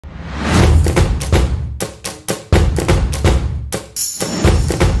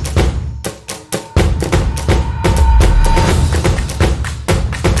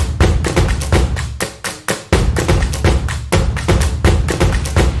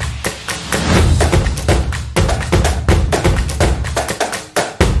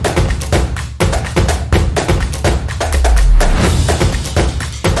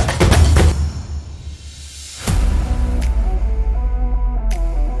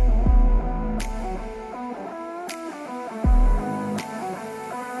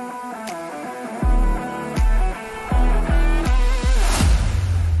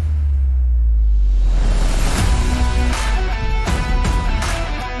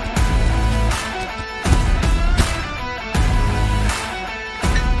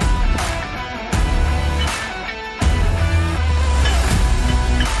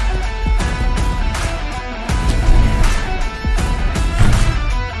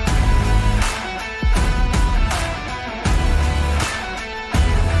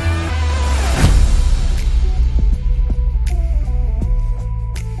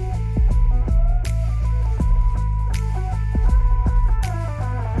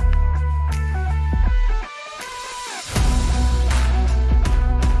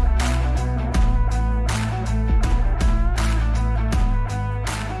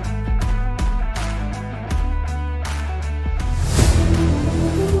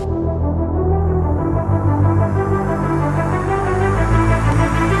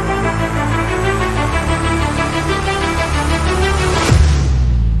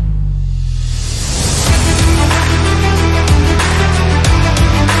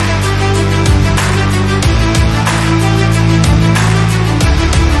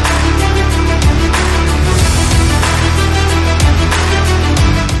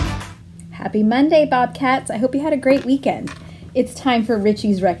Monday, Bobcats. I hope you had a great weekend. It's time for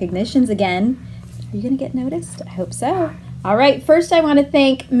Richie's recognitions again. Are you going to get noticed? I hope so. All right, first I want to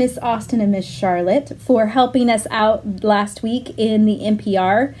thank Miss Austin and Miss Charlotte for helping us out last week in the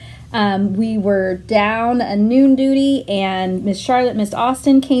NPR. We were down a noon duty, and Miss Charlotte, Miss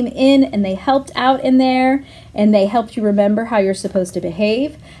Austin came in and they helped out in there, and they helped you remember how you're supposed to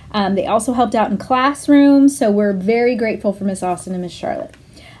behave. They also helped out in classrooms, so we're very grateful for Miss Austin and Miss Charlotte.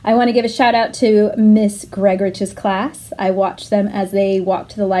 I want to give a shout out to Miss Gregrich's class. I watched them as they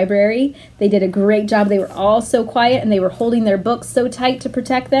walked to the library. They did a great job. They were all so quiet and they were holding their books so tight to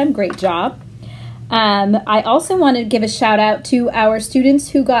protect them. Great job. I also want to give a shout out to our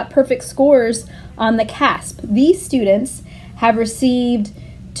students who got perfect scores on the CASP. These students have received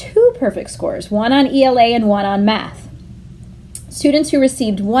 2 perfect scores, one on ELA and one on math. Students who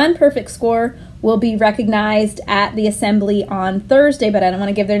received 1 perfect score will be recognized at the assembly on Thursday, but I don't want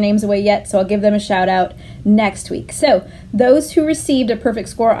to give their names away yet, so I'll give them a shout out next week. So those who received a perfect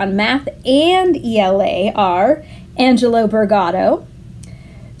score on math and ELA are Angelo Bergato,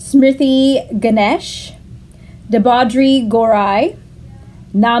 Smriti Ganesh, Debadri Gorai,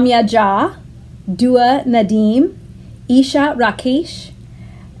 Namya Jha, Dua Nadeem, Isha Rakesh,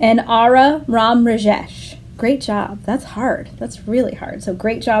 and Ara Ram Rajesh. Great job. That's hard. That's really hard. So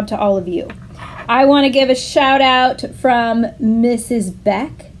great job to all of you. I want to give a shout out from Mrs.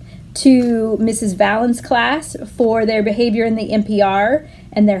 Beck to Mrs. Valens' class for their behavior in the NPR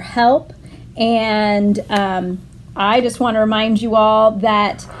and their help. And I just want to remind you all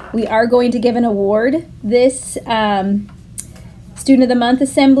that we are going to give an award this Student of the Month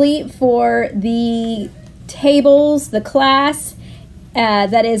Assembly for the tables, the class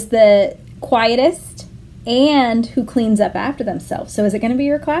that is the quietest and who cleans up after themselves. So is it going to be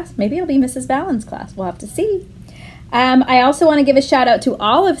your class? Maybe it'll be Mrs. Valens' class. We'll have to see. I also want to give a shout out to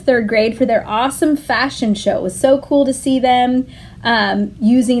all of 3rd grade for their awesome fashion show. It was so cool to see them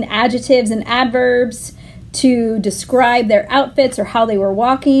using adjectives and adverbs to describe their outfits or how they were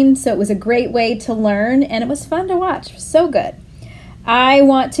walking. So it was a great way to learn, and it was fun to watch. So good. I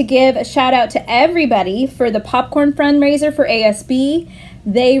want to give a shout out to everybody for the popcorn fundraiser for ASB.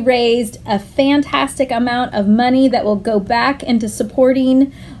 They raised a fantastic amount of money that will go back into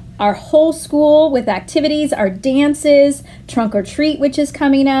supporting our whole school with activities, our dances, trunk or treat, which is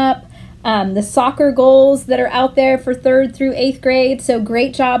coming up, the soccer goals that are out there for 3rd through 8th grade. So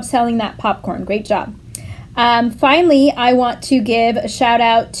great job selling that popcorn. Great job. Finally, I want to give a shout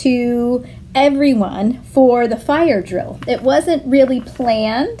out to everyone for the fire drill. It wasn't really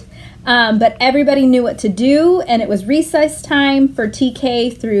planned, but everybody knew what to do, and it was recess time for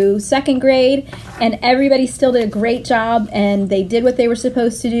TK through 2nd grade, and everybody still did a great job, and they did what they were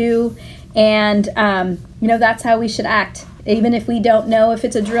supposed to do. And you know, that's how we should act. Even if we don't know if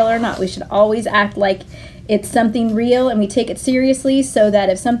it's a drill or not, we should always act like it's something real and we take it seriously, so that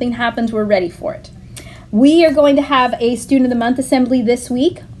if something happens, we're ready for it. We are going to have a Student of the Month Assembly this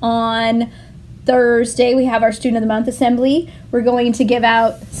week. On Thursday, we have our Student of the Month Assembly. We're going to give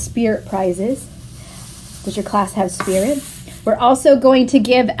out spirit prizes. Does your class have spirit? We're also going to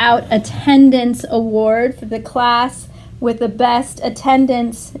give out attendance award for the class with the best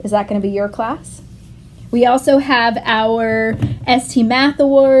attendance. Is that going to be your class? We also have our ST Math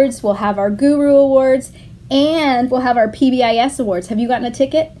Awards. We'll have our Guru Awards, and we'll have our PBIS Awards. Have you gotten a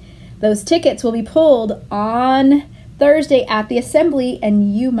ticket? Those tickets will be pulled on Thursday at the assembly,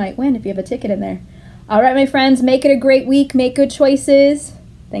 and you might win if you have a ticket in there. All right, my friends, make it a great week. Make good choices.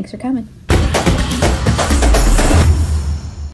 Thanks for coming.